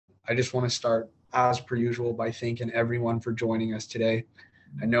I just want to start, as per usual, by thanking everyone for joining us today.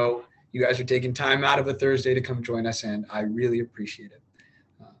 I know you guys are taking time out of a Thursday to come join us, and I really appreciate it.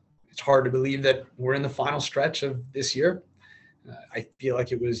 It's hard to believe that we're in the final stretch of this year. I feel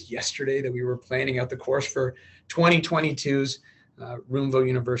like it was yesterday that we were planning out the course for 2022's Roomvo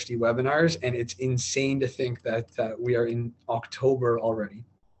University webinars, and it's insane to think that we are in October already.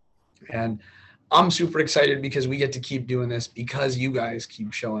 And I'm super excited because we get to keep doing this because you guys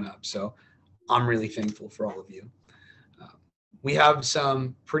keep showing up. So I'm really thankful for all of you. We have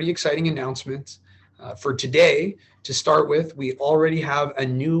some pretty exciting announcements for today. To start with, we already have a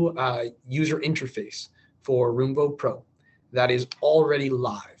new user interface for Roomvo Pro that is already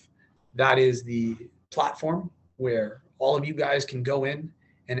live. That is the platform where all of you guys can go in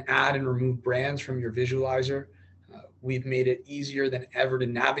and add and remove brands from your visualizer. We've made it easier than ever to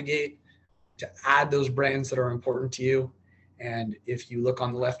navigate, to add those brands that are important to you. And if you look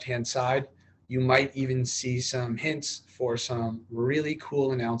on the left-hand side, you might even see some hints for some really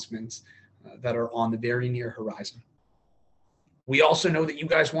cool announcements that are on the very near horizon. We also know that you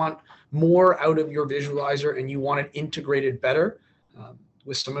guys want more out of your visualizer and you want it integrated better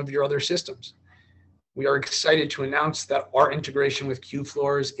with some of your other systems. We are excited to announce that our integration with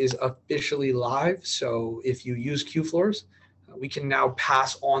QFloors is officially live. So if you use QFloors, we can now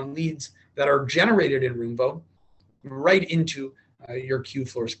pass on leads that are generated in Roomvo right into your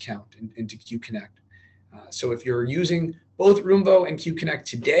QFloors account into QConnect. So if you're using both Roomvo and QConnect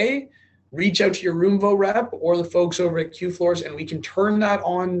today, reach out to your Roomvo rep or the folks over at QFloors and we can turn that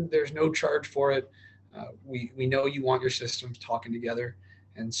on. There's no charge for it. We know you want your systems talking together,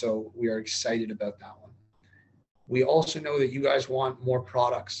 and so we are excited about that one. We also know that you guys want more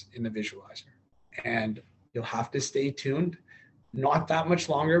products in the visualizer, and you'll have to stay tuned. Not that much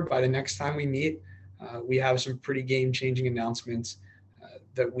longer. By the next time we meet, we have some pretty game-changing announcements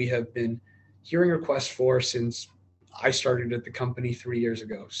that we have been hearing requests for since I started at the company 3 years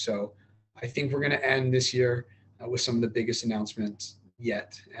ago. So I think we're going to end this year with some of the biggest announcements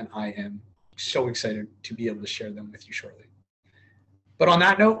yet, and I am so excited to be able to share them with you shortly. But on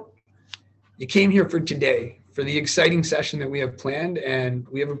that note, you came here for today, for the exciting session that we have planned, and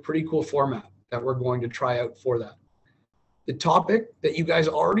we have a pretty cool format that we're going to try out for that. The topic that you guys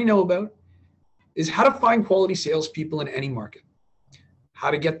already know about is how to find quality salespeople in any market,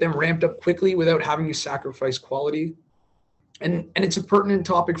 how to get them ramped up quickly without having to sacrifice quality. And it's a pertinent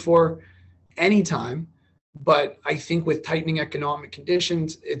topic for any time, but I think with tightening economic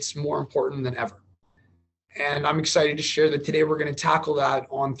conditions, it's more important than ever. And I'm excited to share that today we're going to tackle that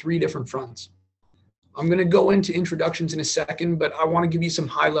on 3 different fronts. I'm going to go into introductions in a second, but I want to give you some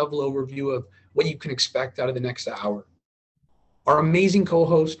high-level overview of what you can expect out of the next hour. Our amazing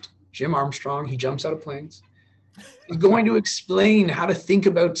co-host, Jim Armstrong, he jumps out of planes, is going to explain how to think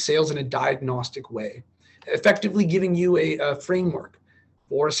about sales in a diagnostic way, effectively giving you a framework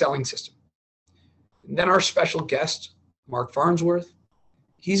for a selling system. And then our special guest, Mark Farnsworth,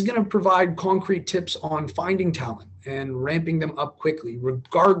 he's going to provide concrete tips on finding talent and ramping them up quickly,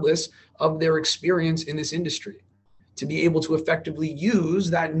 regardless of their experience in this industry, to be able to effectively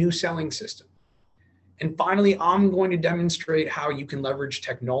use that new selling system. And finally, I'm going to demonstrate how you can leverage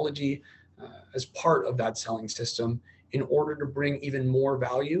technology as part of that selling system in order to bring even more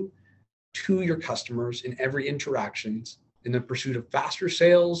value to your customers in every interactions in the pursuit of faster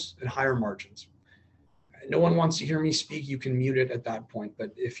sales and higher margins. No one wants to hear me speak. You can mute it at that point,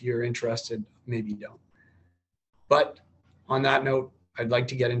 but if you're interested, maybe don't. But on that note, I'd like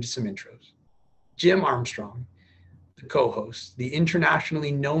to get into some intros. Jim Armstrong, the co-host, the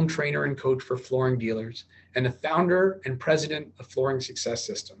internationally known trainer and coach for flooring dealers, and the founder and president of Flooring Success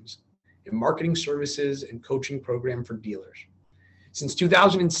Systems, a marketing services and coaching program for dealers. Since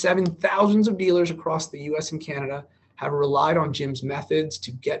 2007, thousands of dealers across the US and Canada have relied on Jim's methods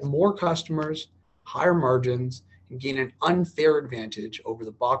to get more customers, higher margins, and gain an unfair advantage over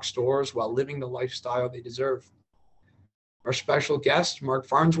the box stores while living the lifestyle they deserve. Our special guest, Mark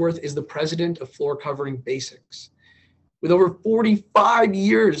Farnsworth, is the president of Floor Covering Basics. With over 45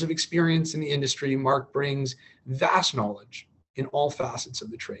 years of experience in the industry, Mark brings vast knowledge in all facets of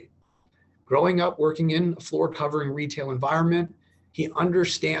the trade. Growing up working in a floor covering retail environment, he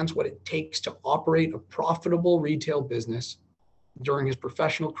understands what it takes to operate a profitable retail business. During his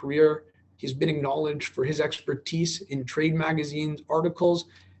professional career, he's been acknowledged for his expertise in trade magazines, articles,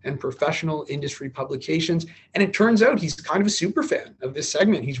 and professional industry publications. And it turns out he's kind of a super fan of this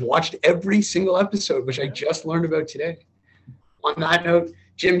segment. He's watched every single episode, which I just learned about today. On that note,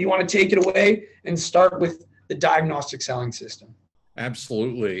 Jim, you want to take it away and start with the diagnostic selling system?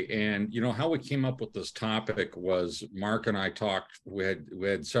 Absolutely. And how we came up with this topic was Mark and I talked, we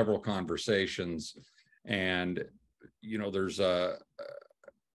had several conversations, and there's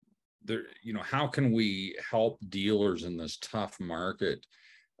how can we help dealers in this tough market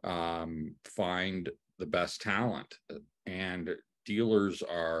find the best talent? And dealers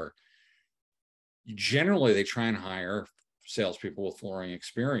are generally, they try and hire salespeople with flooring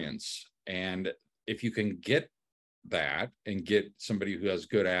experience. And if you can get that and get somebody who has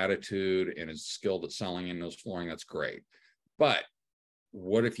good attitude and is skilled at selling and knows flooring, that's great. But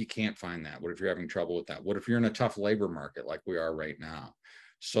what if you can't find that? What if you're having trouble with that? What if you're in a tough labor market like we are right now?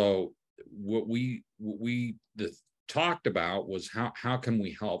 So what we talked about was how can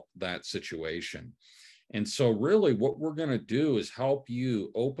we help that situation? And so really what we're going to do is help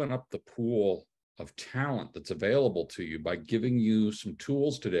you open up the pool of talent that's available to you by giving you some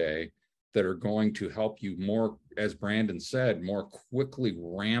tools today that are going to help you more, as Brandon said, more quickly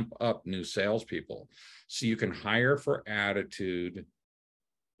ramp up new salespeople. So you can hire for attitude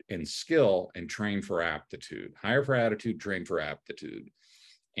and skill and train for aptitude. Hire for attitude, train for aptitude.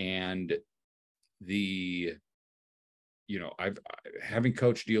 And I've having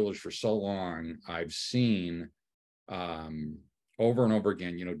coached dealers for so long, I've seen over and over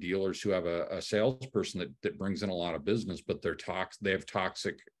again, dealers who have a salesperson that brings in a lot of business, but they have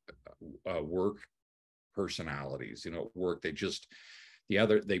toxic work personalities. Work, they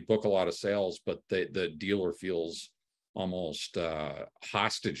book a lot of sales, but the dealer feels almost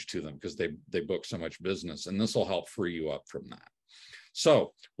hostage to them because they book so much business, and this will help free you up from that.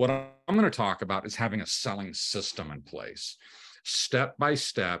 So what I'm going to talk about is having a selling system in place, step by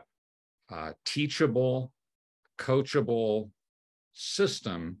step, teachable, coachable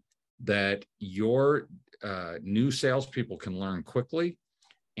system that your new salespeople can learn quickly,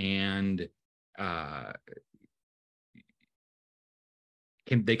 and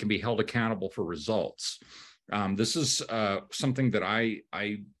they can be held accountable for results. This is something that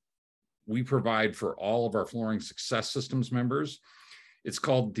we provide for all of our Flooring Success Systems members. It's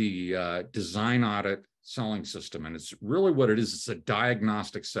called the Design Audit Selling System, and it's really what it is. It's a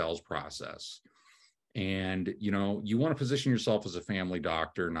diagnostic sales process. And you want to position yourself as a family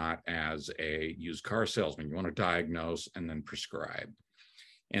doctor, not as a used car salesman. You want to diagnose and then prescribe.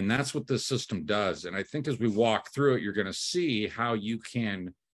 And that's what this system does. And I think as we walk through it, you're going to see how you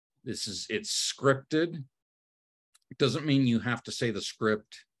can, it's scripted. It doesn't mean you have to say the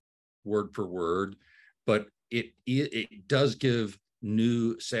script word for word, but it does give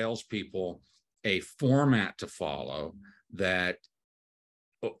new salespeople a format to follow that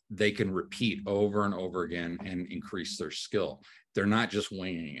they can repeat over and over again and increase their skill. They're not just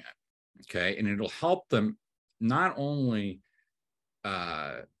winging it, okay? And it'll help them not only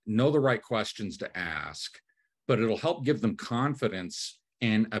know the right questions to ask, but it'll help give them confidence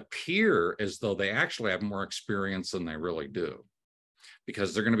and appear as though they actually have more experience than they really do,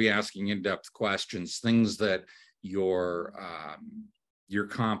 because they're going to be asking in-depth questions, things that your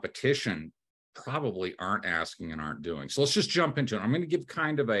competition probably aren't asking and aren't doing. So let's just jump into it. I'm going to give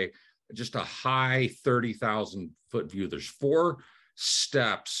kind of just a high 30,000 foot view. There's 4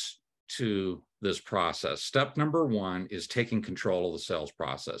 steps to this process. Step number 1 is taking control of the sales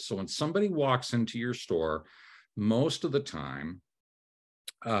process. So when somebody walks into your store, most of the time,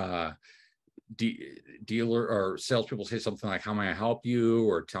 dealer or salespeople say something like, "How may I help you?"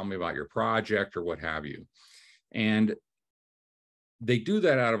 or "Tell me about your project," or what have you. And they do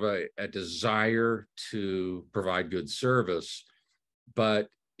that out of a desire to provide good service, but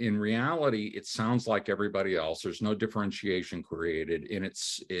in reality, it sounds like everybody else. There's no differentiation created, and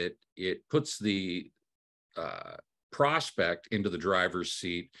it puts the prospect into the driver's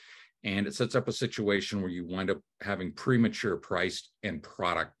seat, and it sets up a situation where you wind up having premature price and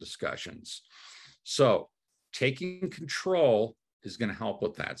product discussions. So taking control is going to help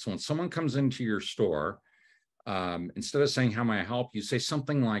with that. So when someone comes into your store, instead of saying, "How may I help you?" say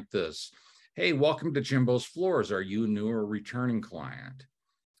something like this: "Hey, welcome to Jimbo's Floors. Are you a new or returning client?"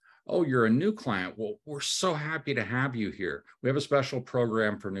 "Oh, you're a new client. Well, we're so happy to have you here. We have a special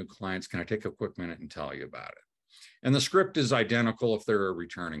program for new clients. Can I take a quick minute and tell you about it?" And the script is identical if they're a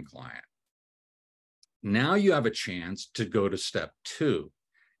returning client. Now you have a chance to go to step 2.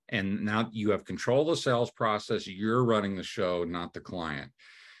 And now you have control of the sales process. You're running the show, not the client.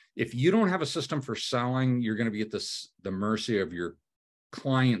 If you don't have a system for selling, you're going to be at the mercy of your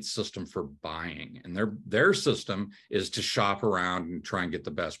client's system for buying. And their system is to shop around and try and get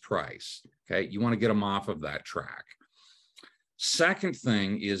the best price. Okay. You want to get them off of that track. Second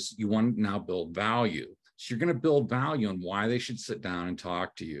thing is you want to now build value. So you're going to build value on why they should sit down and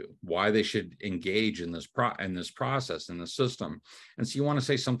talk to you, why they should engage in this process, in the system. And so you want to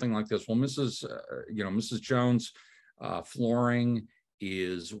say something like this: well, Mrs. Jones, flooring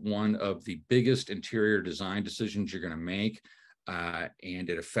is one of the biggest interior design decisions you're going to make, and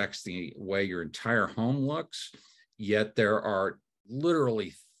it affects the way your entire home looks. Yet there are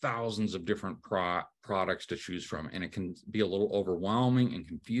literally thousands of different products to choose from, and it can be a little overwhelming and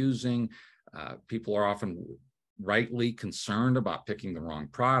confusing. People are often rightly concerned about picking the wrong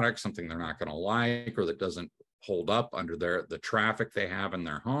product, something they're not going to like, or that doesn't hold up under the traffic they have in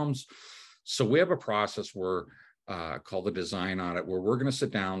their homes. So we have a process called the design audit, where we're going to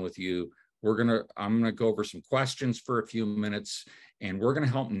sit down with you. I'm going to go over some questions for a few minutes, and we're going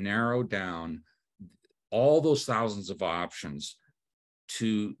to help narrow down all those thousands of options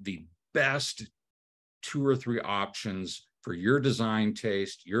to the best 2 or 3 options for your design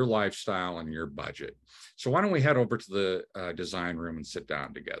taste, your lifestyle, and your budget. So why don't we head over to the design room and sit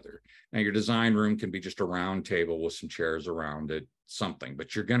down together? Now, your design room can be just a round table with some chairs around it, something,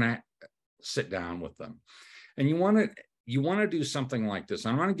 but you're going to sit down with them. And you want to do something like this.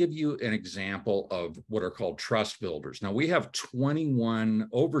 I'm going to give you an example of what are called trust builders. Now, we have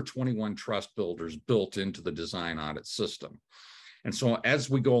over 21 trust builders built into the design audit system. And so as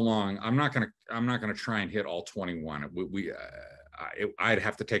we go along, I'm not going to try and hit all 21. I'd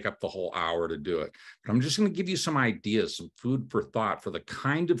have to take up the whole hour to do it. But I'm just going to give you some ideas, some food for thought for the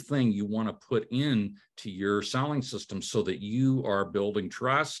kind of thing you want to put in to your selling system so that you are building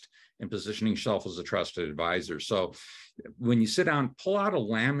trust and positioning yourself as a trusted advisor. So when you sit down, pull out a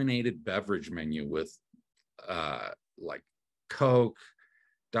laminated beverage menu with like Coke,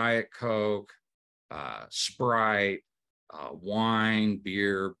 Diet Coke, Sprite, wine,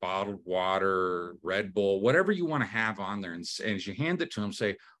 beer, bottled water, Red Bull, whatever you want to have on there. And as you hand it to them,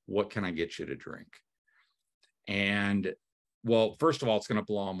 say, what can I get you to drink? And well, first of all, it's going to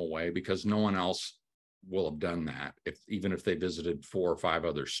blow them away because no one else will have done that. Even if they visited 4 or 5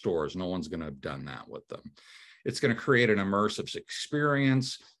 other stores, no one's going to have done that with them. It's going to create an immersive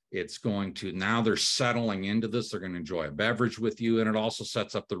experience. It's going to, now they're settling into this. They're going to enjoy a beverage with you. And it also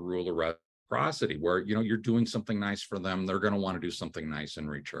sets up the rule of reciprocity where, you're doing something nice for them. They're going to want to do something nice in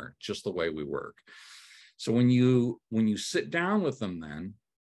return, just the way we work. So when you sit down with them, then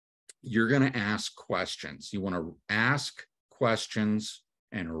you're going to ask questions. You want to ask questions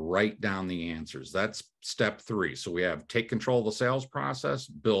and write down the answers. That's step 3. So we have take control of the sales process,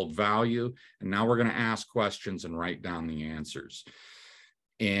 build value, and now we're going to ask questions and write down the answers.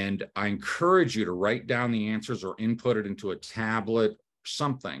 And I encourage you to write down the answers or input it into a tablet,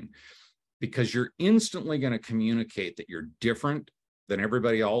 something, because you're instantly going to communicate that you're different than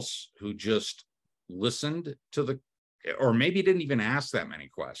everybody else who just listened to or maybe didn't even ask that many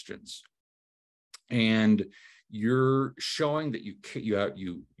questions. And you're showing that you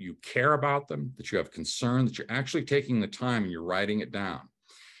care about them, that you have concern, that you're actually taking the time and you're writing it down.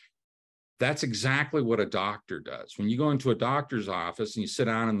 That's exactly what a doctor does. When you go into a doctor's office and you sit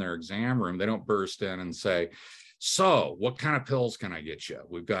down in their exam room, they don't burst in and say, so what kind of pills can I get you?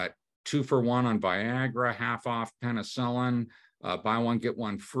 We've got 2 for 1 on Viagra, half off penicillin, buy one, get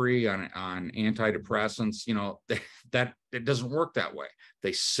one free on antidepressants. That it doesn't work that way.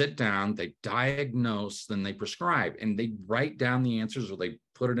 They sit down, they diagnose, then they prescribe, and they write down the answers or they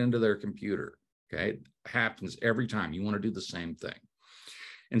put it into their computer. Okay, it happens every time. You want to do the same thing.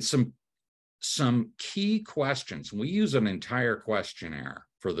 And some key questions. We use an entire questionnaire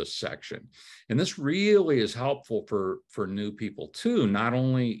for this section. And this really is helpful for new people too, not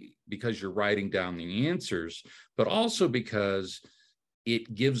only because you're writing down the answers, but also because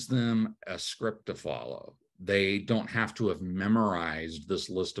it gives them a script to follow. They don't have to have memorized this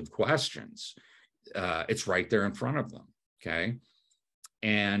list of questions. It's right there in front of them, okay?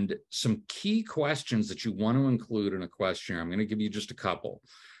 And some key questions that you want to include in a questionnaire, I'm going to give you just a couple.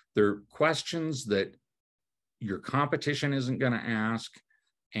 They're questions that your competition isn't going to ask,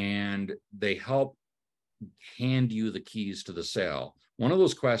 and they help hand you the keys to the sale. One of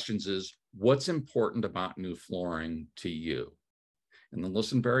those questions is, what's important about new flooring to you? And then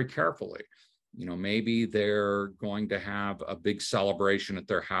listen very carefully. Maybe they're going to have a big celebration at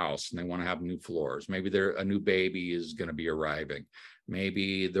their house and they want to have new floors. Maybe a new baby is going to be arriving.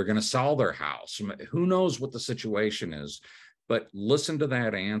 Maybe they're going to sell their house. Who knows what the situation is? But listen to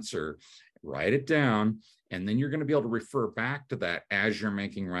that answer, write it down, and then you're going to be able to refer back to that as you're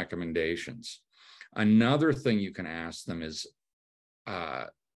making recommendations. Another thing you can ask them is,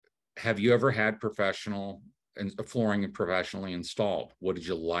 have you ever had flooring professionally installed? What did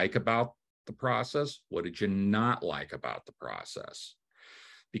you like about the process? What did you not like about the process?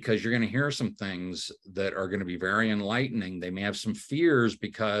 because you're going to hear some things that are going to be very enlightening. They may have some fears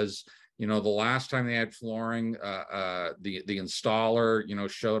because, you know, the last time they had flooring, the installer, you know,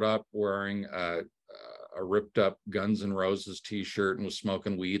 showed up wearing a ripped up Guns N' Roses t-shirt and was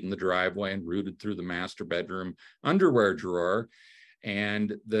smoking weed in the driveway and rooted through the master bedroom underwear drawer.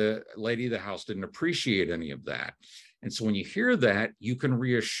 And the lady of the house didn't appreciate any of that. And so when you hear that, you can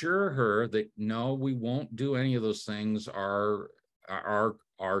reassure her that, no, we won't do any of those things. Our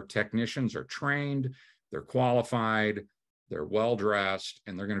technicians are trained, they're qualified, they're well-dressed,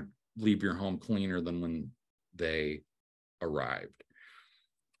 and they're going to leave your home cleaner than when they arrived.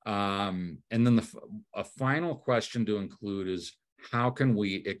 And then a final question to include is, how can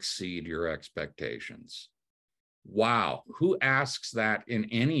we exceed your expectations? Wow, who asks that in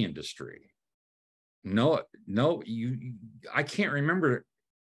any industry? No, I can't remember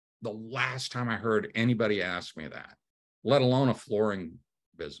the last time I heard anybody ask me that, let alone a flooring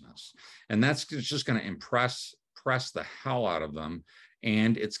business. And that's just going to impress the hell out of them.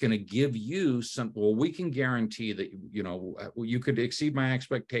 And it's going to give you some, well, we can guarantee that, you know, you could exceed my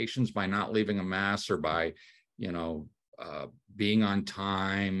expectations by not leaving a mess, or by, you know, being on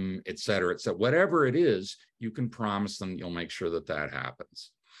time, et cetera, whatever it is, you can promise them you'll make sure that that happens.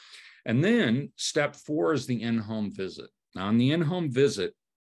 And then step 4 is the in-home visit. Now, in the in-home visit,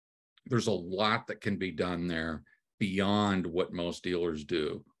 there's a lot that can be done there beyond what most dealers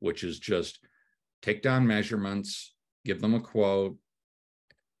do, which is just take down measurements, give them a quote.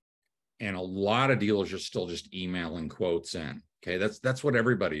 And a lot of dealers are still just emailing quotes in. Okay, that's what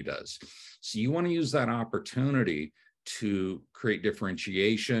everybody does. So you want to use that opportunity to create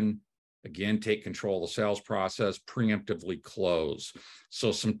differentiation. Again, take control of the sales process, preemptively close.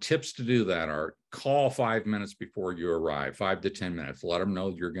 So some tips to do that are: call 5 minutes before you arrive, 5 to 10 minutes. Let them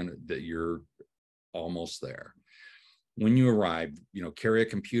know that you're almost there. When you arrive, you know, carry a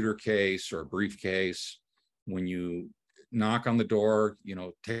computer case or a briefcase. When you knock on the door, you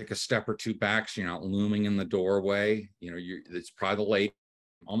know, take a step or two back so you're not looming in the doorway. You know, it's probably the lady.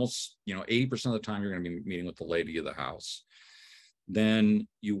 Almost, you know, 80% of the time you're going to be meeting with the lady of the house. Then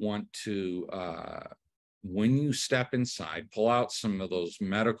you want to, when you step inside, pull out some of those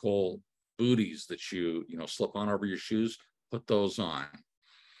medical booties that you slip on over your shoes, put those on.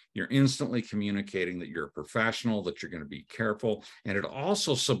 You're instantly communicating that you're a professional, that you're going to be careful. And it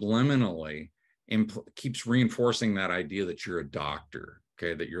also subliminally keeps reinforcing that idea that you're a doctor,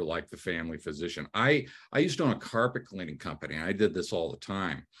 okay, that you're like the family physician. I used to own a carpet cleaning company. I did this all the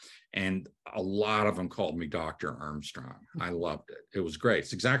time. And a lot of them called me Dr. Armstrong. I loved it. It was great.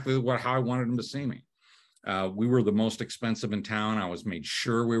 It's exactly how I wanted them to see me. We were the most expensive in town. I was made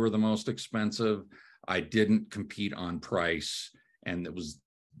sure we were the most expensive. I didn't compete on price. And it was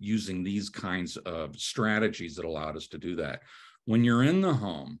using these kinds of strategies that allowed us to do that. When you're in the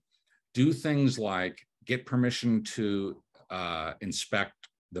home, do things like get permission to inspect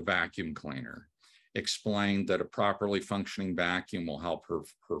the vacuum cleaner. Explain that a properly functioning vacuum will help her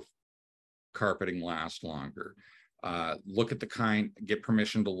carpeting last longer. Get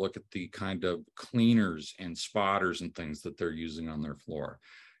permission to look at the kind of cleaners and spotters and things that they're using on their floor.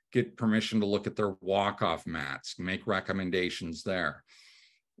 Get permission to look at their walk-off mats, make recommendations there.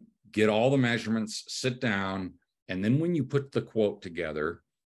 Get all the measurements, sit down, and then when you put the quote together,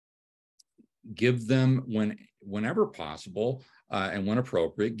 give them, whenever possible and when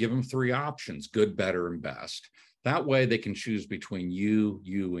appropriate, give them 3 options: good, better, and best. That way they can choose between you,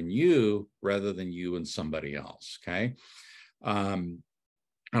 and you, rather than you and somebody else, okay? And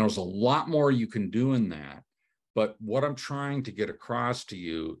there's a lot more you can do in that, but what I'm trying to get across to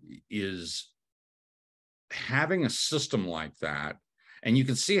you is having a system like that, and you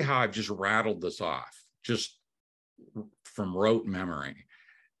can see how I've just rattled this off, just from rote memory.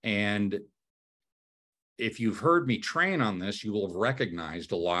 And if you've heard me train on this, you will have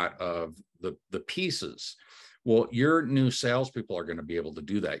recognized a lot of the pieces. Well, your new salespeople are going to be able to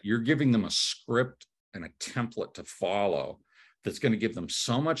do that. You're giving them a script and a template to follow that's going to give them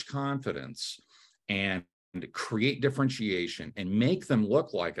so much confidence and create differentiation and make them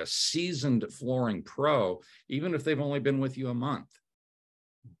look like a seasoned flooring pro, even if they've only been with you a month.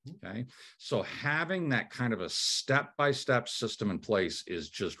 Okay, so having that kind of a step-by-step system in place is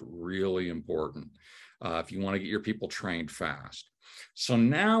just really important if you want to get your people trained fast. So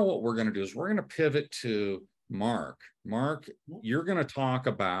now what we're going to do is we're going to pivot to Mark. Mark, you're going to talk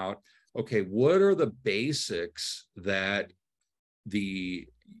about, okay, what are the basics that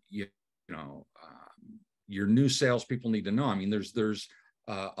your new salespeople need to know? I mean,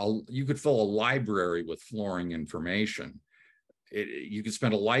 you could fill a library with flooring information. you can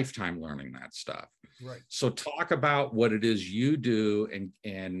spend a lifetime learning that stuff. Right. So talk about what it is you do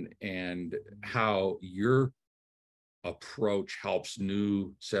and how your approach helps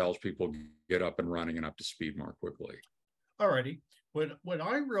new salespeople get up and running and up to speed more quickly. All righty. What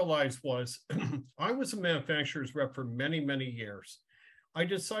I realized was I was a manufacturer's rep for many, many years. I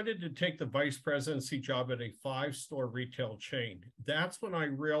decided to take the vice presidency job at a 5-store retail chain. That's when I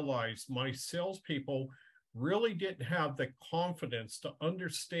realized my salespeople really didn't have the confidence to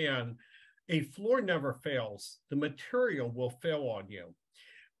understand a floor never fails. The material will fail on you.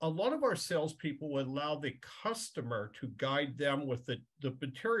 A lot of our salespeople would allow the customer to guide them with the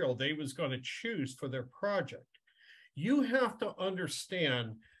material they was going to choose for their project. You have to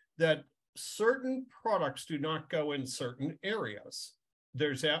understand that certain products do not go in certain areas.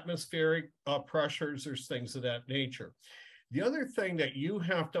 There's atmospheric pressures, there's things of that nature. The other thing that you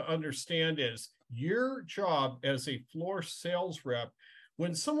have to understand is your job as a floor sales rep,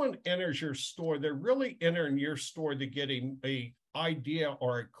 when someone enters your store, they're really entering your store to get a idea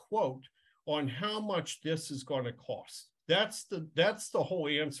or a quote on how much this is going to cost. That's the whole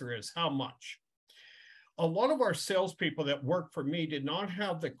answer, is how much. A lot of our salespeople that work for me did not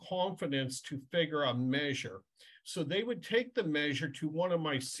have the confidence to figure a measure. So they would take the measure to one of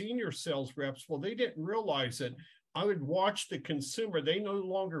my senior sales reps. Well, they didn't realize it. I would watch the consumer. They no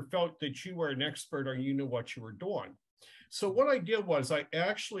longer felt that you were an expert or you knew what you were doing. So what I did was I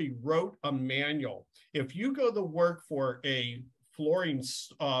actually wrote a manual. If you go to work for a flooring,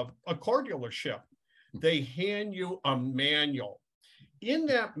 a car dealership, they hand you a manual. In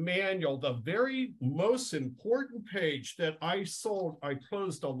that manual, the very most important page that I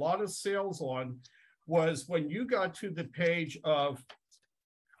closed a lot of sales on was when you got to the page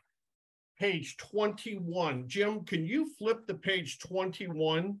 21. Jim, can you flip the page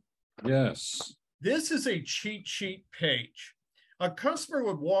 21? Yes. This is a cheat sheet page. A customer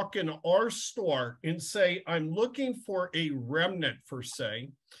would walk into our store and say, I'm looking for a remnant for say,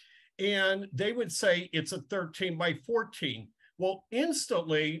 and they would say it's a 13 by 14. Well,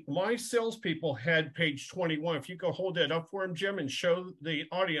 instantly, my salespeople had page 21. If you go hold that up for him, Jim, and show the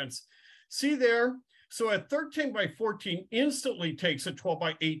audience. See there? So a 13 by 14 instantly takes a 12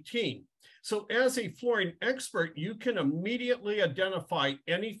 by 18. So as a flooring expert, you can immediately identify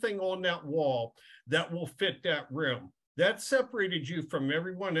anything on that wall that will fit that room. That separated you from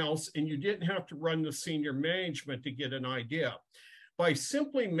everyone else, and you didn't have to run the senior management to get an idea. By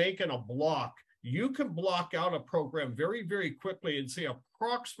simply making a block, you can block out a program very, very quickly and say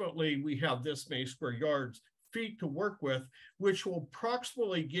approximately we have this many square yards, feet to work with, which will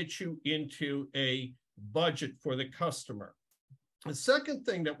approximately get you into a budget for the customer. The second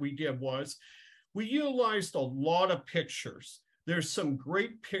thing that we did was we utilized a lot of pictures. There's some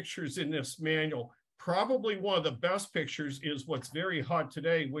great pictures in this manual. Probably one of the best pictures is what's very hot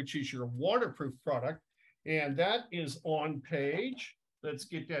today, which is your waterproof product. And that is on page, let's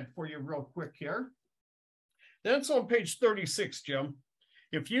get that for you real quick here. That's on page 36, Jim.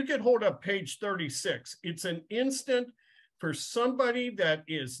 If you could hold up page 36, it's an instant for somebody that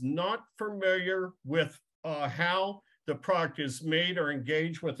is not familiar with how the product is made or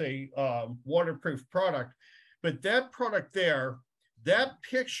engaged with a waterproof product. But that product there, that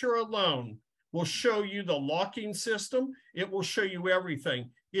picture alone will show you the locking system. It will show you everything.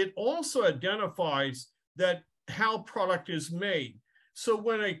 It also identifies that how product is made. So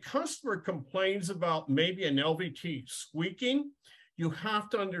when a customer complains about maybe an LVT squeaking, you have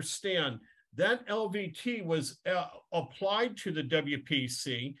to understand that LVT was applied to the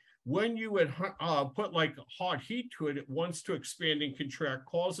WPC. When you would put like hot heat to it, it wants to expand and contract,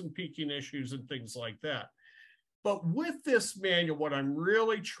 causing peaking issues and things like that. But with this manual, what I'm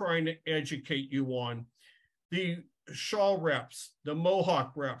really trying to educate you on, the shawl reps, the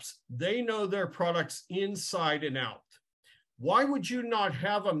Mohawk reps, they know their products inside and out. Why would you not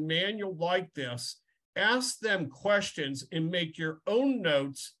have a manual like this? Ask them questions and make your own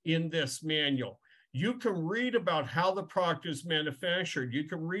notes in this manual. You can read about how the product is manufactured. You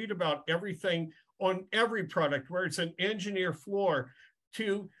can read about everything on every product, where it's an engineer floor.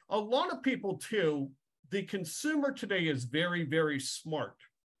 To a lot of people too, the consumer today is very, very smart.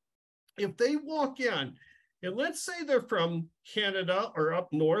 If they walk in, and let's say they're from Canada or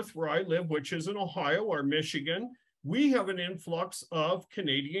up north where I live, which is in Ohio or Michigan, we have an influx of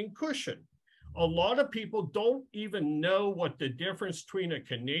Canadian cushion. A lot of people don't even know what the difference between a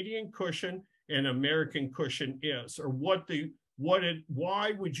Canadian cushion and American cushion is, or why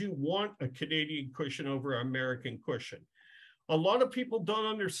would you want a Canadian cushion over an American cushion? A lot of people don't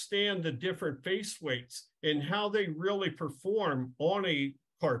understand the different face weights and how they really perform on a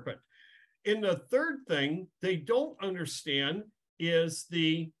carpet. And the third thing, they don't understand is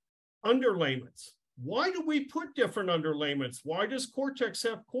the underlayments. Why do we put different underlayments? Why does Cortex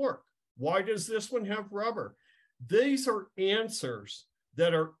have cork? Why does this one have rubber? These are answers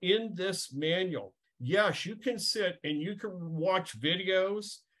that are in this manual. Yes, you can sit and you can watch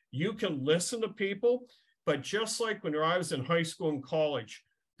videos, you can listen to people, but just like when I was in high school and college,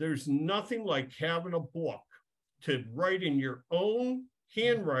 there's nothing like having a book to write in your own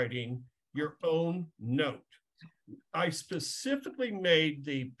handwriting, your own note. I specifically made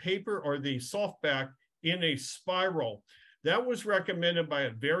the paper or the softback in a spiral. That was recommended by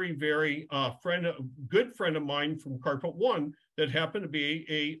a very, very good friend of mine from Carpet One that happened to be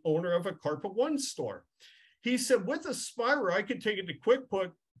a owner of a Carpet One store. He said, with a spiral, I could take it to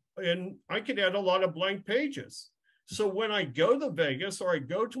QuickBook and I could add a lot of blank pages. So when I go to Vegas or I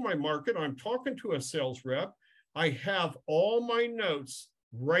go to my market, I'm talking to a sales rep, I have all my notes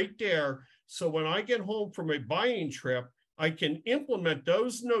right there. So when I get home from a buying trip, I can implement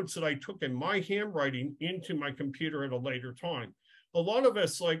those notes that I took in my handwriting into my computer at a later time. A lot of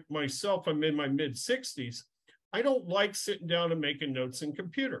us, like myself, I'm in my mid-60s. I don't like sitting down and making notes in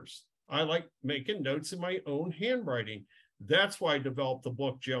computers. I like making notes in my own handwriting. That's why I developed the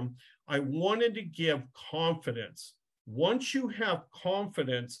book, Jim. I wanted to give confidence. Once you have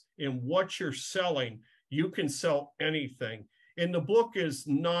confidence in what you're selling, you can sell anything. And the book is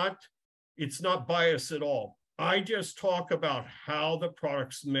not, it's not biased at all. I just talk about how the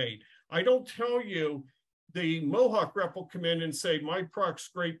product's made. I don't tell you the Mohawk rep will come in and say, my product's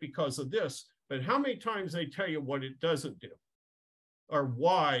great because of this, but how many times they tell you what it doesn't do or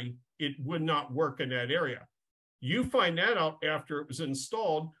why it would not work in that area. You find that out after it was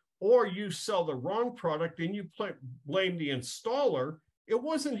installed, or you sell the wrong product and you blame the installer. It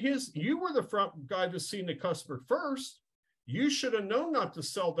wasn't his, you were the front guy that's seen the customer first. You should have known not to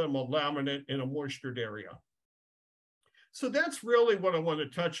sell them a laminate in a moistured area. So that's really what I want to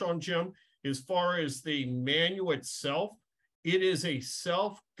touch on, Jim. As far as the manual itself, it is a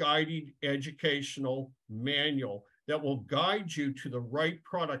self-guided educational manual that will guide you to the right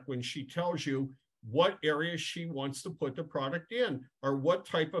product when she tells you what area she wants to put the product in or what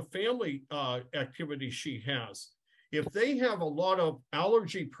type of family activity she has. If they have a lot of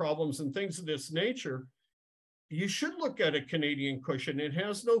allergy problems and things of this nature, you should look at a Canadian cushion. It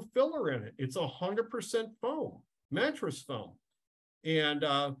has no filler in it. It's 100% foam, mattress foam. And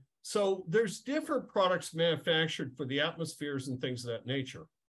so there's different products manufactured for the atmospheres and things of that nature.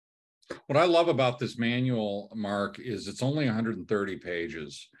 What I love about this manual, Mark, is it's only 130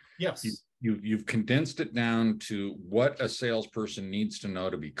 pages. Yes. You've condensed it down to what a salesperson needs to know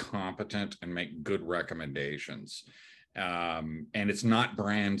to be competent and make good recommendations. And it's not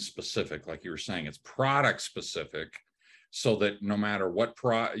brand specific, like you were saying, it's product specific, so that no matter what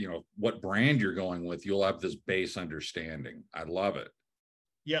what brand you're going with, you'll have this base understanding. I love it.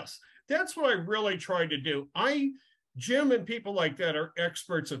 Yes, that's what I really try to do. Jim and people like that are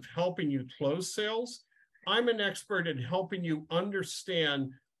experts of helping you close sales. I'm an expert in helping you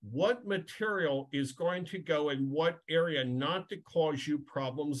understand what material is going to go in what area, not to cause you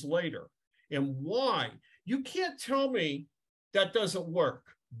problems later, and why. You can't tell me that doesn't work.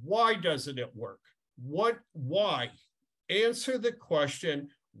 Why doesn't it work? Why? Answer the question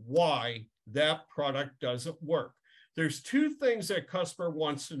why that product doesn't work. There's two things that customer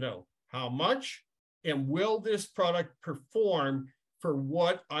wants to know: how much, and will this product perform for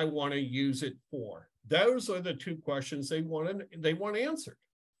what I want to use it for? Those are the two questions they want answered.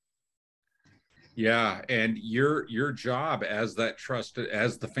 Yeah, and your job as that trusted,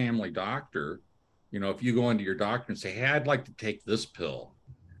 as the family doctor, if you go into your doctor and say, hey, I'd like to take this pill,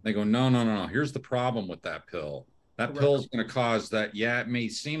 they go, no, here's the problem with that pill. That pill is going to cause that. Yeah, it may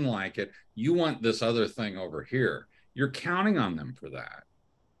seem like it. You want this other thing over here. You're counting on them for that.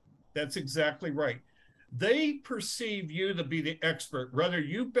 That's exactly right. They perceive you to be the expert, whether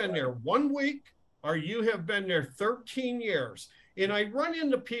you've been there 1 week or you have been there 13 years. And I run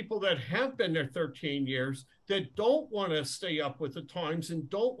into people that have been there 13 years that don't want to stay up with the times and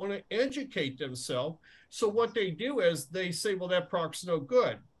don't want to educate themselves. So what they do is they say, well, that product's no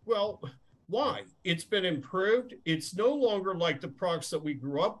good. Well, why? It's been improved. It's no longer like the products that we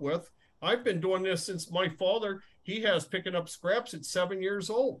grew up with. I've been doing this since my father, he has picking up scraps at 7 years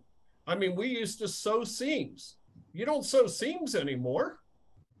old. I mean, we used to sew seams. You don't sew seams anymore.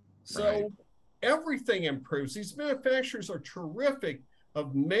 So right. Everything improves. These manufacturers are terrific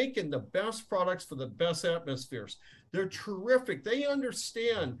of making the best products for the best atmospheres. They're terrific. They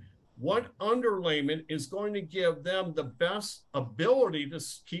understand what underlayment is going to give them the best ability to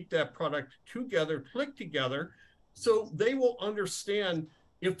keep that product together, click together. So they will understand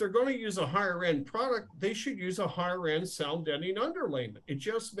if they're going to use a higher end product, they should use a higher end sound deadening underlayment. It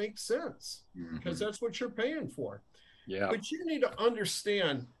just makes sense because that's what you're paying for. Yeah. But you need to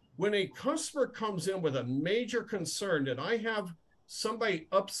understand when a customer comes in with a major concern that I have somebody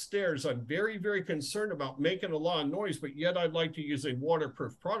upstairs, I'm very, very concerned about making a lot of noise, but yet I'd like to use a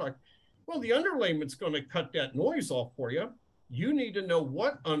waterproof product. Well, the underlayment's going to cut that noise off for you. You need to know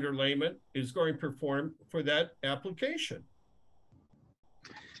what underlayment is going to perform for that application.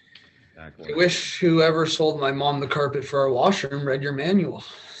 Exactly. I wish whoever sold my mom the carpet for our washroom read your manual.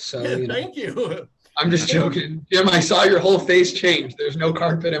 So yeah, thank you. I'm just joking. Jim, I saw your whole face change. There's no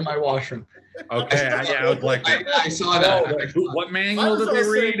carpet in my washroom. Okay, yeah, I was like, I saw that. What manual did they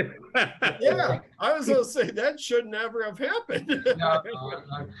read? Yeah, I was going to say that should never have happened. No,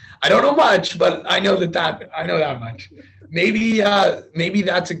 I don't know much, but I know I know that much. Maybe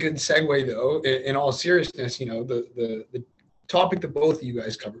that's a good segue though. In all seriousness, the topic that both of you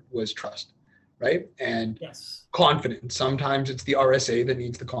guys covered was trust, right? And yes, confidence. Sometimes it's the RSA that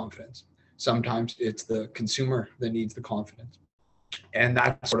needs the confidence. Sometimes it's the consumer that needs the confidence. And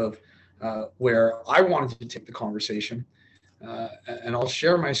that's sort of where I wanted to take the conversation. And I'll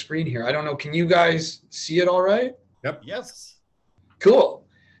share my screen here. I don't know, can you guys see it all right? Yep. Yes. Cool.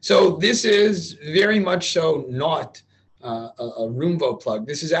 So this is very much so not a Roomvo plug.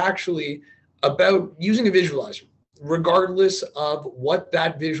 This is actually about using a visualizer, regardless of what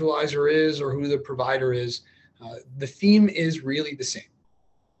that visualizer is or who the provider is. The theme is really the same.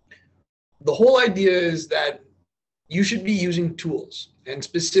 The whole idea is that you should be using tools and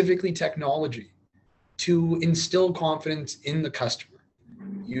specifically technology to instill confidence in the customer.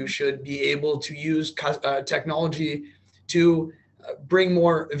 You should be able to use technology to bring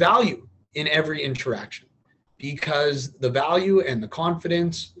more value in every interaction, because the value and the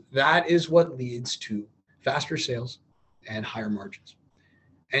confidence, that is what leads to faster sales and higher margins.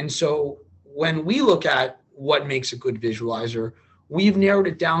 And so when we look at what makes a good visualizer, we've narrowed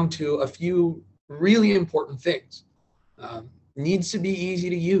it down to a few really important things. Needs to be easy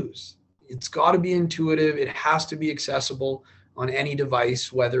to use. It's got to be intuitive. It has to be accessible on any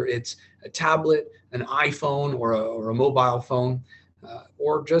device, whether it's a tablet, an iPhone, or a mobile phone,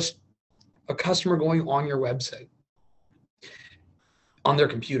 or just a customer going on your website, on their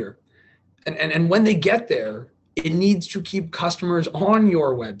computer. And when they get there, it needs to keep customers on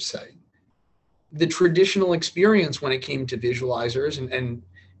your website. The traditional experience when it came to visualizers, and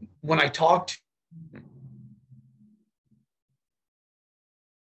when I talked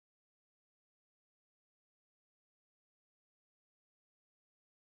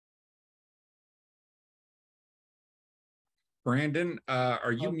Brandon,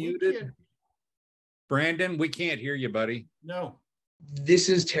 are you muted? Brandon, we can't hear you, buddy. No. This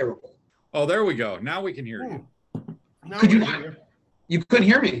is terrible. Oh, there we go. Now we can hear you. Could you couldn't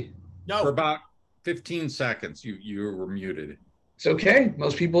hear me? No. For about 15 seconds, you were muted. It's okay.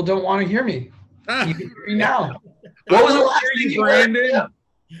 Most people don't want to hear me. You can hear me now. What was the last thing you heard?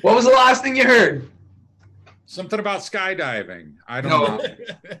 What was the last thing you heard? Something about skydiving. I don't know.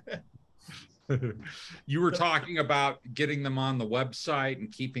 You were talking about getting them on the website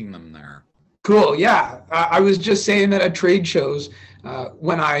and keeping them there. Cool. Yeah. I was just saying that at trade shows,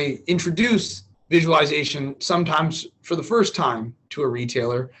 when I introduce visualization, sometimes for the first time to a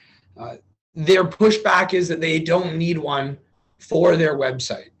retailer, their pushback is that they don't need one for their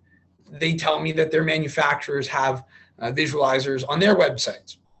website. They tell me that their manufacturers have visualizers on their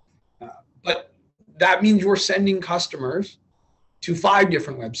websites. But that means you're sending customers to 5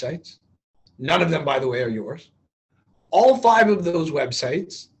 different websites. None of them, by the way, are yours. All 5 of those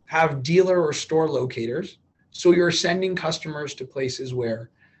websites have dealer or store locators. So you're sending customers to places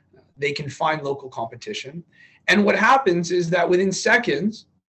where they can find local competition. And what happens is that within seconds,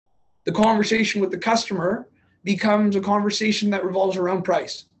 the conversation with the customer becomes a conversation that revolves around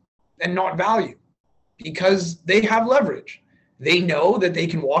price and not value, because they have leverage. They know that they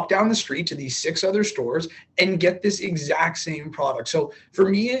can walk down the street to these 6 other stores and get this exact same product. So for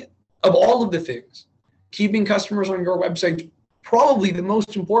me, of all of the things, keeping customers on your website is probably the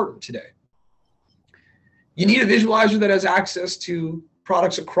most important today. You need a visualizer that has access to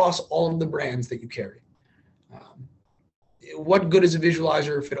products across all of the brands that you carry. What good is a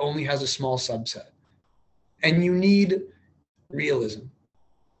visualizer if it only has a small subset? And you need realism.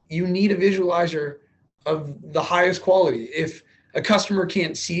 You need a visualizer of the highest quality. If a customer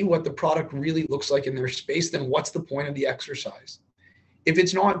can't see what the product really looks like in their space, then what's the point of the exercise? If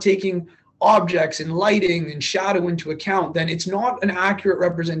it's not taking objects and lighting and shadow into account, then it's not an accurate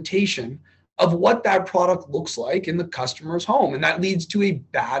representation of what that product looks like in the customer's home. And that leads to a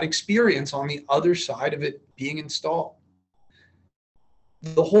bad experience on the other side of it being installed.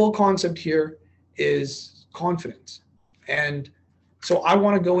 the whole concept here is confidence. And so I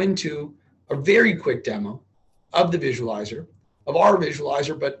want to go into a very quick demo of the visualizer, of our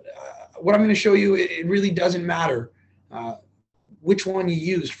visualizer, but what I'm going to show you, it really doesn't matter which one you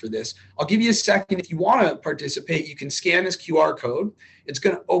use for this. I'll give you a second. If you want to participate, you can scan this QR code. It's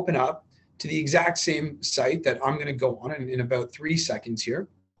going to open up to the exact same site that I'm going to go on in about 3 seconds here.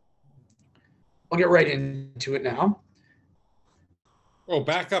 I'll get right into it now. Oh,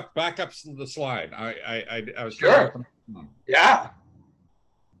 back up to the slide. I was sure. Yeah.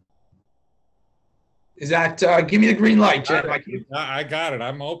 Is that, give me the green light, Jim. I got it.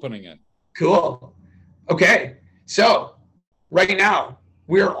 I'm opening it. Cool. Okay. So right now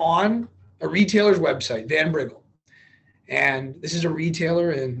we're on a retailer's website, Van Briggle. And this is a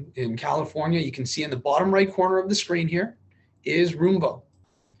retailer in California. You can see in the bottom right corner of the screen here is Roomvo.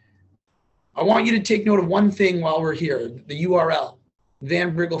 I want you to take note of one thing while we're here, the URL,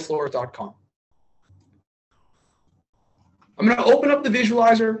 vanbrigglefloors.com. I'm going to open up the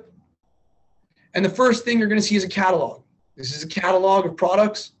visualizer, and the first thing you're going to see is a catalog. This is a catalog of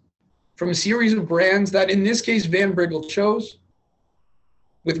products from a series of brands that, in this case, Van Briggle chose.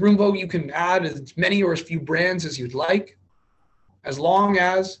 With Roomvo, you can add as many or as few brands as you'd like, as long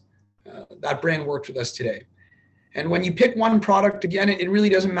as that brand worked with us today. And when you pick one product, again, it really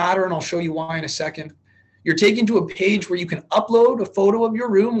doesn't matter, and I'll show you why in a second. You're taken to a page where you can upload a photo of your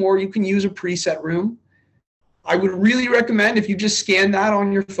room, or you can use a preset room. I would really recommend, if you just scan that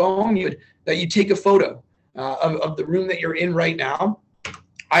on your phone, that you take a photo of the room that you're in right now.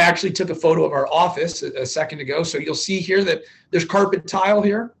 I actually took a photo of our office a second ago, so you'll see here that there's carpet tile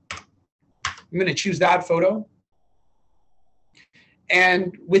here. I'm going to choose that photo.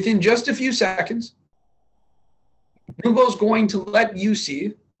 And within just a few seconds, Roomvo is going to let you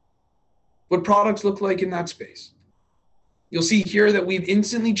see what products look like in that space. You'll see here that we've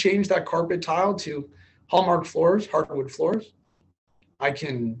instantly changed that carpet tile to hallmark floors, hardwood floors. I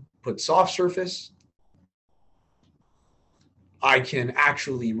can put soft surface. I can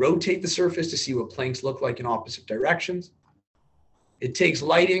actually rotate the surface to see what planks look like in opposite directions. It takes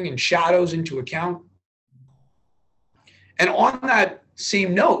lighting and shadows into account. And on that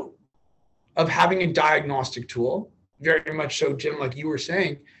same note of having a diagnostic tool, very much so, Jim, like you were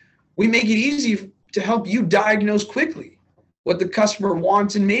saying, we make it easy to help you diagnose quickly what the customer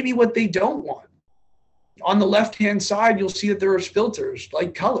wants and maybe what they don't want. On the left-hand side, you'll see that there are filters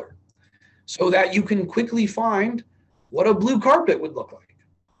like color, so that you can quickly find what a blue carpet would look like.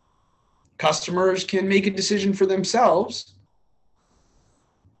 Customers can make a decision for themselves,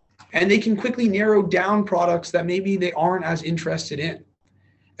 and they can quickly narrow down products that maybe they aren't as interested in.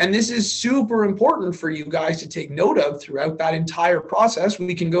 And this is super important for you guys to take note of throughout that entire process.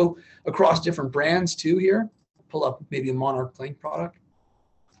 We can go across different brands too here. Pull up maybe a Monarch plank product.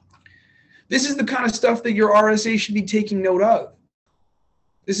 This is the kind of stuff that your RSA should be taking note of.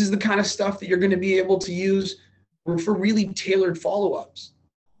 This is the kind of stuff that you're going to be able to use for really tailored follow-ups.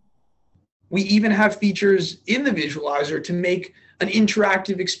 We even have features in the visualizer to make an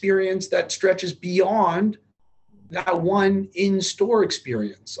interactive experience that stretches beyond that one in-store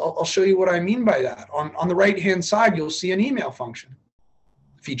experience. I'll show you what I mean by that. On the right-hand side, you'll see an email function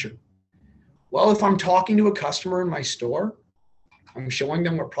feature. Well, if I'm talking to a customer in my store, I'm showing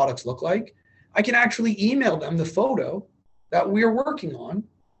them what products look like, I can actually email them the photo that we're working on.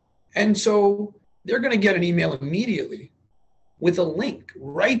 And so they're going to get an email immediately with a link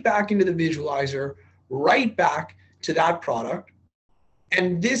right back into the visualizer, right back to that product.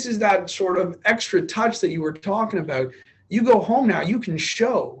 And this is that sort of extra touch that you were talking about. You go home now, you can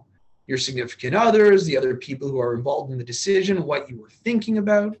show your significant others, the other people who are involved in the decision, what you were thinking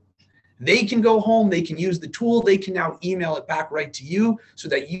about. They can go home, they can use the tool, they can now email it back right to you so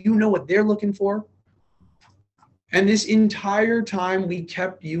that you know what they're looking for. And this entire time we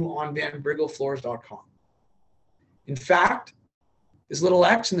kept you on vanbrigglefloors.com. In fact, this little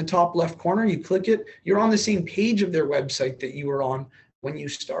X in the top left corner, you click it, you're on the same page of their website that you were on when you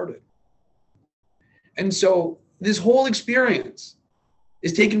started. And so this whole experience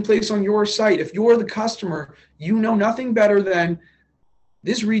is taking place on your site. If you're the customer, you know nothing better than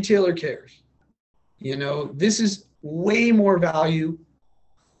this retailer cares. You know, this is way more value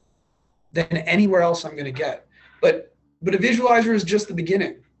than anywhere else I'm going to get. But a visualizer is just the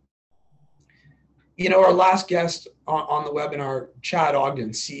beginning. You know, our last guest on the webinar, Chad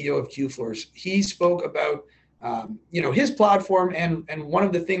Ogden, CEO of Q-Floors, he spoke about, you know, his platform. And one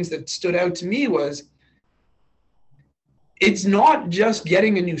of the things that stood out to me was it's not just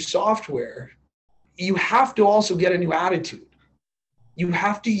getting a new software. You have to also get a new attitude. You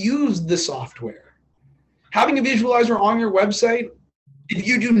have to use the software. Having a visualizer on your website If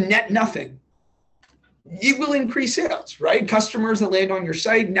you do net nothing, you will increase sales, right? Customers that land on your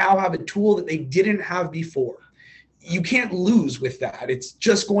site now have a tool that they didn't have before. You can't lose with that. It's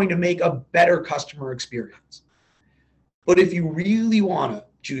just going to make a better customer experience. But if you really want to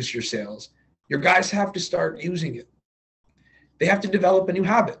juice your sales, your guys have to start using it. They have to develop a new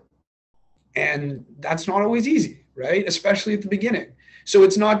habit. And that's not always easy, right? Especially at the beginning. So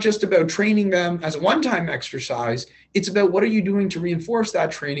it's not just about training them as a one-time exercise. It's about what are you doing to reinforce that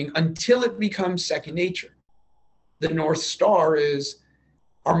training until it becomes second nature. The North Star is,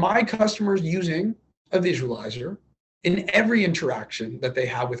 are my customers using a visualizer in every interaction that they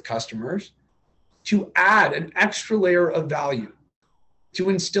have with customers to add an extra layer of value,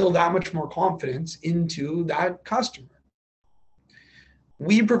 to instill that much more confidence into that customer?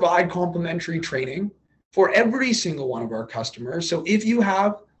 We provide complimentary training for every single one of our customers. So if you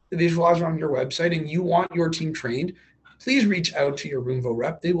have the visualizer on your website and you want your team trained, please reach out to your Roomvo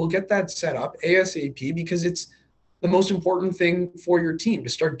rep. They will get that set up ASAP, because it's the most important thing for your team to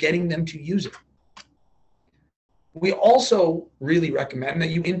start getting them to use it. We also really recommend that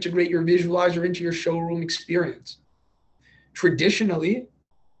you integrate your visualizer into your showroom experience. Traditionally,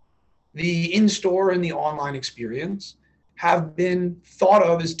 the in-store and the online experience have been thought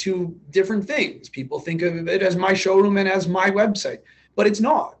of as two different things. People think of it as my showroom and as my website, but it's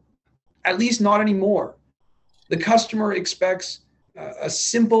not, at least not anymore. The customer expects a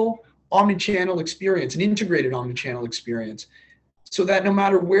simple omnichannel experience, an integrated omnichannel experience, so that no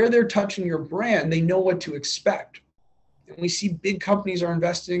matter where they're touching your brand, they know what to expect. And we see big companies are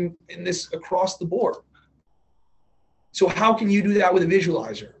investing in this across the board. So how can you do that with a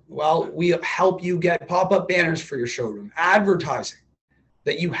visualizer? Well, we help you get pop-up banners for your showroom, advertising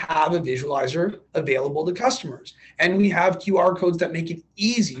that you have a visualizer available to customers. And we have QR codes that make it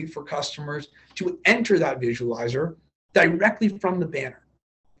easy for customers to enter that visualizer directly from the banner.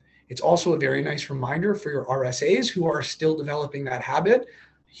 It's also a very nice reminder for your RSAs who are still developing that habit.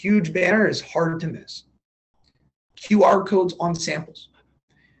 Huge banner is hard to miss. QR codes on samples.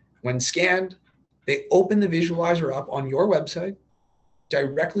 When scanned, they open the visualizer up on your website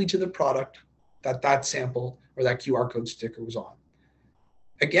directly to the product that sample or that QR code sticker was on.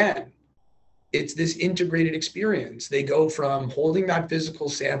 Again, it's this integrated experience. They go from holding that physical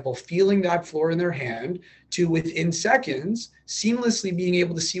sample, feeling that floor in their hand, to within seconds, seamlessly being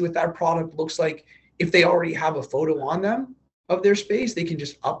able to see what that product looks like. If they already have a photo on them of their space, they can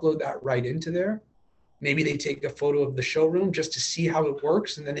just upload that right into there. Maybe they take a photo of the showroom just to see how it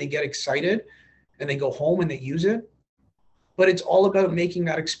works, and then they get excited and they go home and they use it. But it's all about making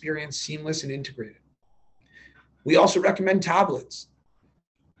that experience seamless and integrated. We also recommend tablets.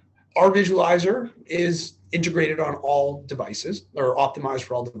 Our visualizer is integrated on all devices, or optimized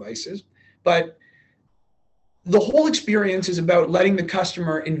for all devices, but the whole experience is about letting the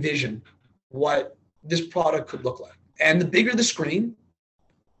customer envision what this product could look like. And the bigger the screen,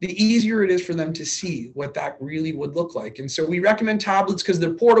 the easier it is for them to see what that really would look like. And so we recommend tablets because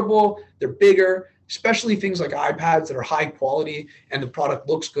they're portable, they're bigger, especially things like iPads that are high quality and the product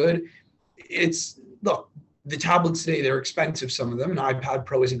looks good. Look, the tablets today, they're expensive, some of them, and iPad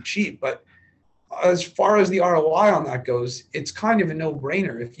Pro isn't cheap, but as far as the ROI on that goes, it's kind of a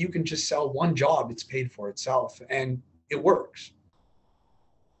no-brainer. If you can just sell one job, it's paid for itself, and it works.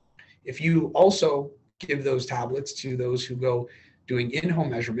 If you also give those tablets to those who go doing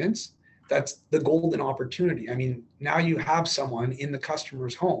in-home measurements, that's the golden opportunity. I mean, now you have someone in the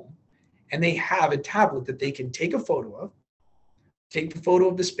customer's home, and they have a tablet that they can take a photo of, take the photo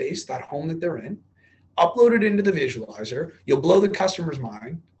of the space, that home that they're in, upload it into the visualizer, you'll blow the customer's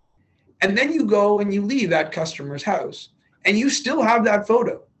mind, and then you go and you leave that customer's house, and you still have that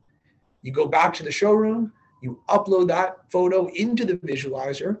photo. You go back to the showroom, you upload that photo into the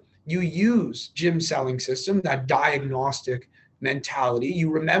visualizer, you use Jim's selling system, that diagnostic mentality. You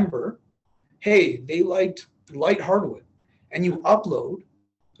remember, hey, they liked light hardwood, and you upload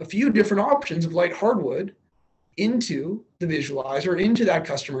a few different options of light hardwood into the visualizer, into that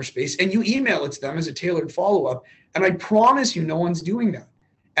customer space, and you email it to them as a tailored follow-up. And I promise you, no one's doing that.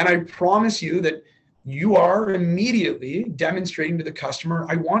 And I promise you that you are immediately demonstrating to the customer,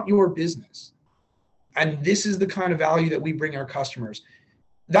 I want your business. And this is the kind of value that we bring our customers.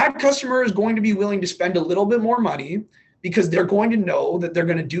 That customer is going to be willing to spend a little bit more money because they're going to know that they're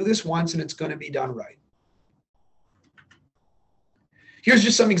going to do this once and it's going to be done right. Here's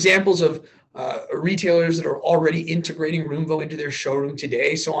just some examples of retailers that are already integrating Roomvo into their showroom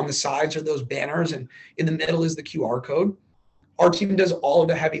today. So on the sides are those banners, and in the middle is the QR code. Our team does all of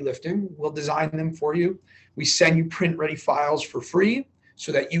the heavy lifting. We'll design them for you. We send you print-ready files for free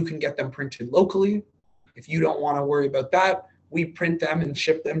so that you can get them printed locally. If you don't want to worry about that, We print them and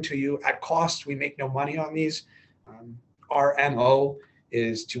ship them to you at cost. We make no money on these. Our MO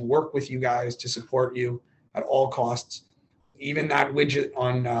is to work with you guys to support you at all costs. Even that widget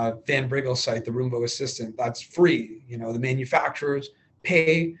on Van Briggle's site, the Roomvo Assistant, that's free. You know, the manufacturers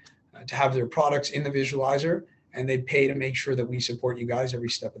pay to have their products in the visualizer, and they pay to make sure that we support you guys every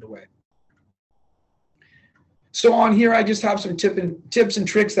step of the way. So on here, I just have some tips and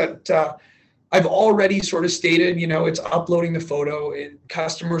tricks that I've already sort of stated. You know, it's uploading the photo.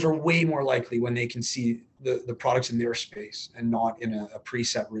 Customers are way more likely when they can see the products in their space and not in a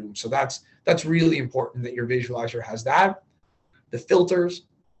preset room. So that's really important that your visualizer has that. The filters,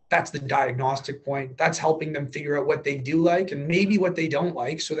 that's the diagnostic point. That's helping them figure out what they do like and maybe what they don't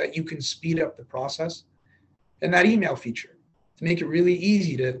like so that you can speed up the process. And that email feature to make it really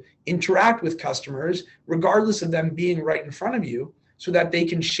easy to interact with customers, regardless of them being right in front of you, so that they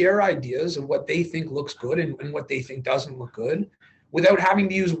can share ideas of what they think looks good and what they think doesn't look good without having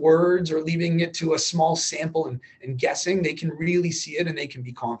to use words or leaving it to a small sample and guessing. They can really see it and they can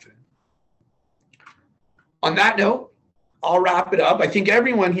be confident. On that note, I'll wrap it up. I think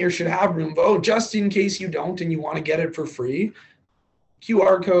everyone here should have Roomvo. Just in case you don't and you want to get it for free,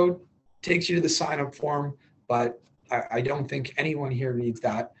 QR code takes you to the sign-up form, but I don't think anyone here needs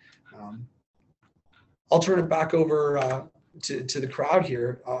that. I'll turn it back over to the crowd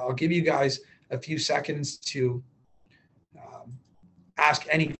here. I'll give you guys a few seconds to ask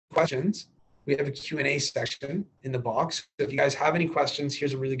any questions. We have a Q&A section in the box. So if you guys have any questions,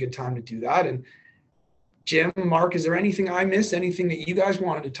 here's a really good time to do that. And Jim, Mark, is there anything I missed? Anything that you guys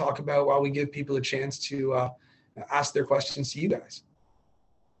wanted to talk about while we give people a chance to ask their questions to you guys?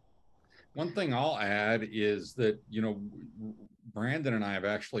 One thing I'll add is that, you know, Brandon and I have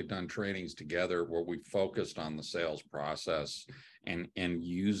actually done trainings together where we focused on the sales process and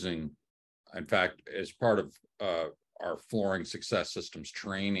using, in fact, as part of our flooring success systems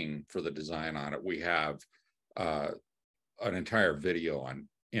training for the design audit, we have an entire video on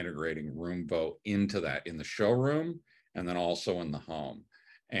integrating Roomvo into that in the showroom and then also in the home.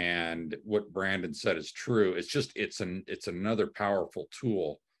 And what Brandon said is true. It's just, it's another powerful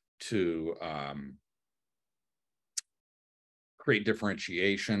tool to create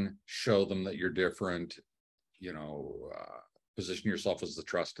differentiation, show them that you're different, you know, position yourself as the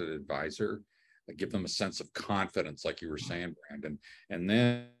trusted advisor, give them a sense of confidence, like you were saying, Brandon. And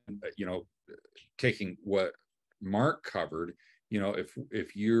then, you know, taking what Mark covered, you know, if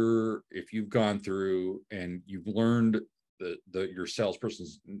you've gone through and you've learned your salesperson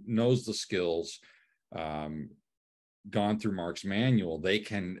knows the skills, gone through Mark's manual, they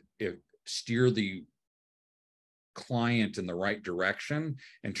can steer the client in the right direction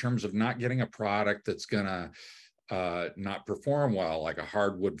in terms of not getting a product that's gonna not perform well, like a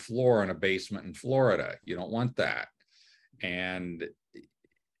hardwood floor in a basement in Florida. You don't want that. And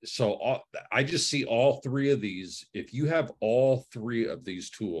so I just see all three of these. If you have all three of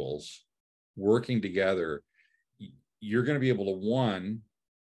these tools working together, you're going to be able to, one,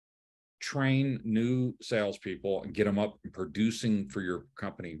 train new salespeople and get them up and producing for your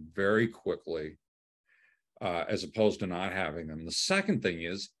company very quickly, as opposed to not having them. The second thing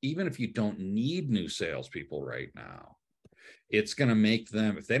is, even if you don't need new salespeople right now, it's going to make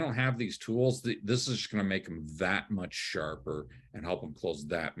them, if they don't have these tools, this is just going to make them that much sharper and help them close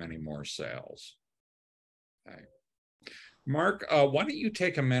that many more sales. Okay. Mark, why don't you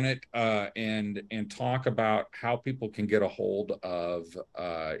take a minute and talk about how people can get a hold of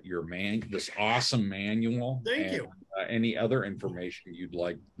this awesome manual. Thank you. Any other information you'd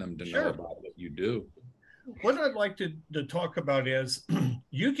like them to know about what you do. What I'd like to talk about is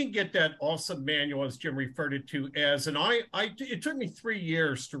you can get that awesome manual, as Jim referred it to as, and it took me 3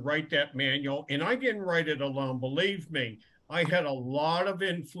 years to write that manual, and I didn't write it alone. Believe me, I had a lot of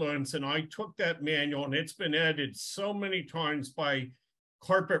influence, and I took that manual, and it's been edited so many times by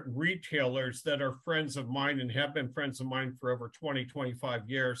carpet retailers that are friends of mine and have been friends of mine for over 20, 25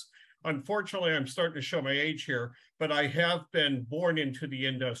 years. Unfortunately, I'm starting to show my age here, but I have been born into the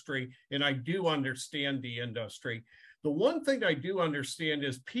industry and I do understand the industry. The one thing I do understand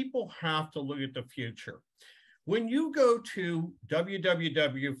is people have to look at the future. When you go to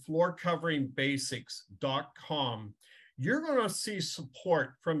www.floorcoveringbasics.com, you're going to see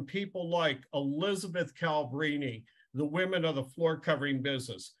support from people like Elizabeth Calvrini, the Women of the Floor Covering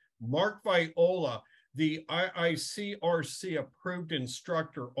Business, Mark Viola, the IICRC approved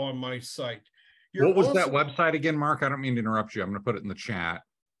instructor on my site. What was that website again, Mark? I don't mean to interrupt you. I'm going to put it in the chat.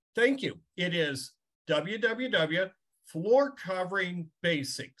 Thank you. It is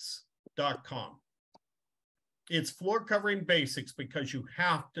www.floorcoveringbasics.com. It's floor covering basics because you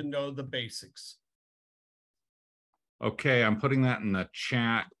have to know the basics. Okay, I'm putting that in the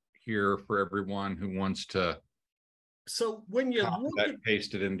chat here for everyone who wants to So when you copy look that, at,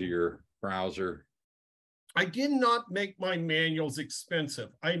 paste it into your browser. I did not make my manuals expensive.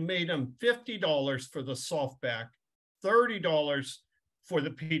 I made them $50 for the softback, $30 for the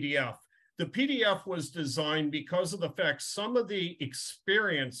PDF. The PDF was designed because of the fact some of the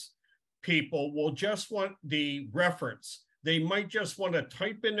experienced people will just want the reference. They might just want to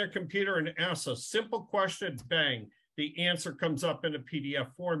type in their computer and ask a simple question, bang, the answer comes up in a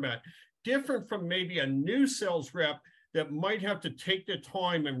PDF format. Different from maybe a new sales rep that might have to take the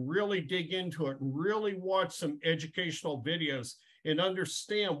time and really dig into it and really watch some educational videos and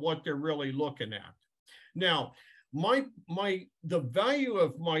understand what they're really looking at. Now, the value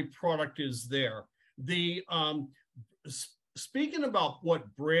of my product is there. The speaking about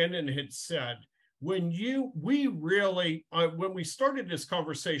what Brandon had said, when we started this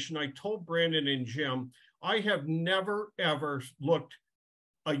conversation, I told Brandon and Jim, I have never ever looked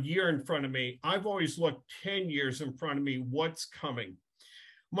a year in front of me. I've always looked 10 years in front of me, what's coming.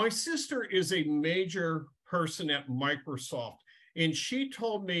 My sister is a major person at Microsoft, and she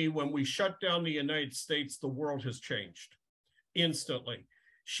told me when we shut down the United States, the world has changed instantly.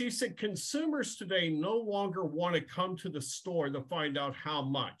 She said, consumers today no longer want to come to the store to find out how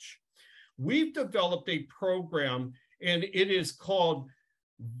much. We've developed a program, and it is called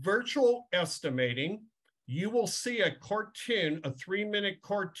Virtual Estimating. You will see a cartoon, a 3-minute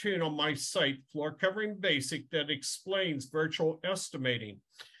cartoon on my site, Floor Covering Basic, that explains virtual estimating.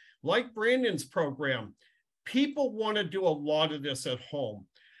 Like Brandon's program, people want to do a lot of this at home.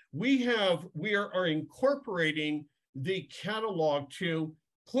 We are incorporating the catalog to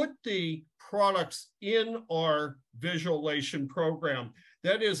put the products in our visualization program.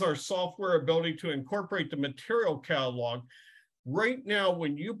 That is our software ability to incorporate the material catalog. Right now,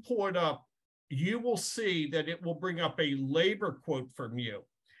 when you pull it up, you will see that it will bring up a labor quote from you.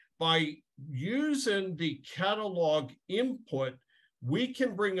 By using the catalog input, we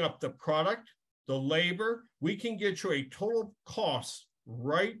can bring up the product, the labor, we can get you a total cost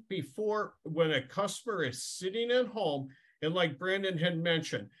right before when a customer is sitting at home. And like Brandon had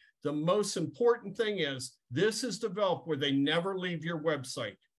mentioned, the most important thing is this is developed where they never leave your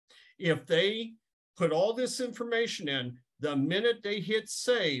website. If they put all this information in, the minute they hit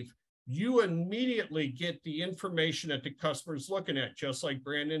save, you immediately get the information that the customer's looking at, just like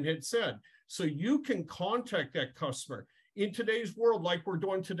Brandon had said. So you can contact that customer. In today's world, like we're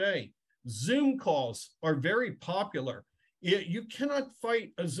doing today, Zoom calls are very popular. You cannot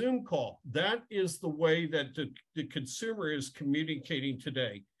fight a Zoom call. That is the way that the consumer is communicating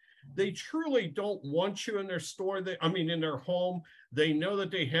today. They truly don't want you in their store, in their home. They know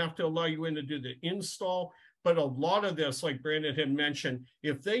that they have to allow you in to do the install. But a lot of this, like Brandon had mentioned,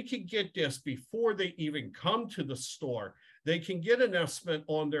 if they could get this before they even come to the store, they can get an estimate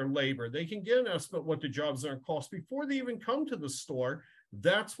on their labor. They can get an estimate what the jobs are going to cost before they even come to the store.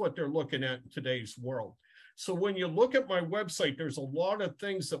 That's what they're looking at in today's world. So when you look at my website, there's a lot of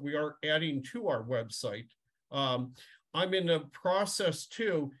things that we are adding to our website. I'm in the process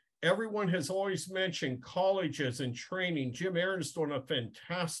too. Everyone has always mentioned colleges and training. Jim Aaron's doing a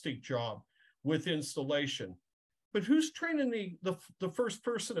fantastic job with installation. But who's training the first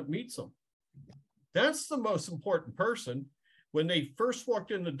person that meets them? That's the most important person. When they first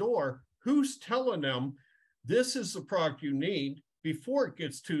walked in the door, who's telling them this is the product you need before it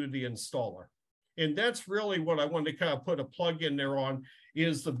gets to the installer? And that's really what I wanted to kind of put a plug in there on,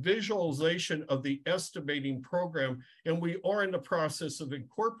 is the visualization of the estimating program. And we are in the process of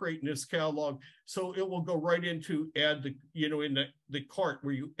incorporating this catalog, so it will go right into add in the cart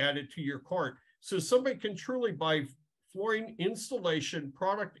where you add it to your cart. So somebody can truly buy flooring, installation,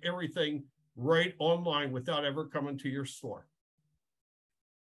 product, everything right online without ever coming to your store.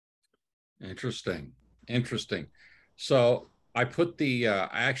 Interesting. So I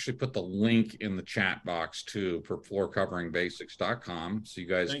actually put the link in the chat box too for floorcoveringbasics.com. So you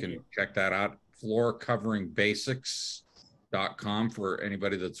guys can check that out. Floorcoveringbasics.com for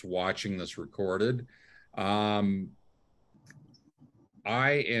anybody that's watching this recorded. I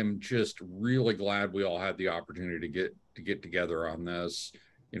am just really glad we all had the opportunity to get together on this.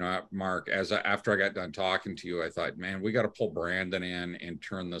 Mark, after I got done talking to you, I thought, man, we got to pull Brandon in and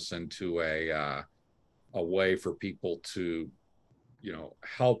turn this into a way for people to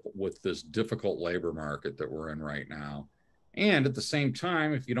help with this difficult labor market that we're in right now. And at the same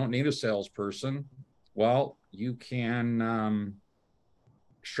time, if you don't need a salesperson, well, you can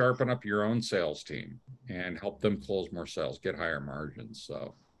sharpen up your own sales team and help them close more sales, get higher margins.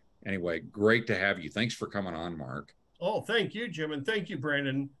 So anyway, great to have you. Thanks for coming on, Mark. Oh, thank you, Jim. And thank you,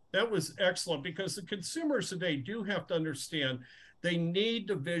 Brandon. That was excellent, because the consumers today do have to understand they need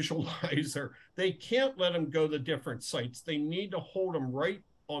to visualize, or they can't let them go to different sites. They need to hold them right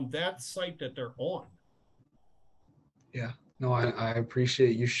on that site that they're on. Yeah, no, I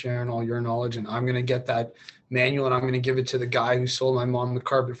appreciate you sharing all your knowledge, and I'm going to get that manual and I'm going to give it to the guy who sold my mom the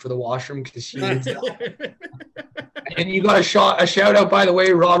carpet for the washroom, because he needs that. And you got a shout out, by the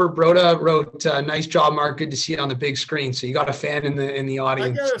way. Robert Broda wrote, "Nice job, Mark. Good to see it on the big screen." So you got a fan in the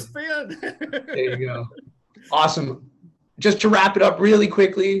audience. I got a fan. There you go. Awesome. Just to wrap it up really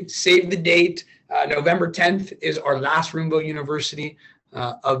quickly, save the date. November 10th is our last Roomvo University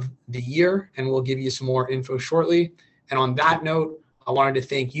of the year, and we'll give you some more info shortly. And on that note, I wanted to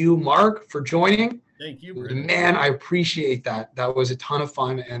thank you, Mark, for joining. Thank you, Brandon. Man, I appreciate that. That was a ton of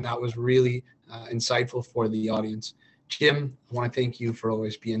fun, and that was really insightful for the audience. Jim, I want to thank you for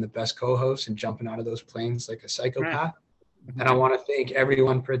always being the best co-host and jumping out of those planes like a psychopath. And I want to thank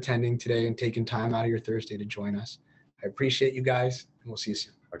everyone for attending today and taking time out of your Thursday to join us. I appreciate you guys, and we'll see you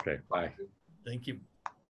soon. Okay, bye. Thank you.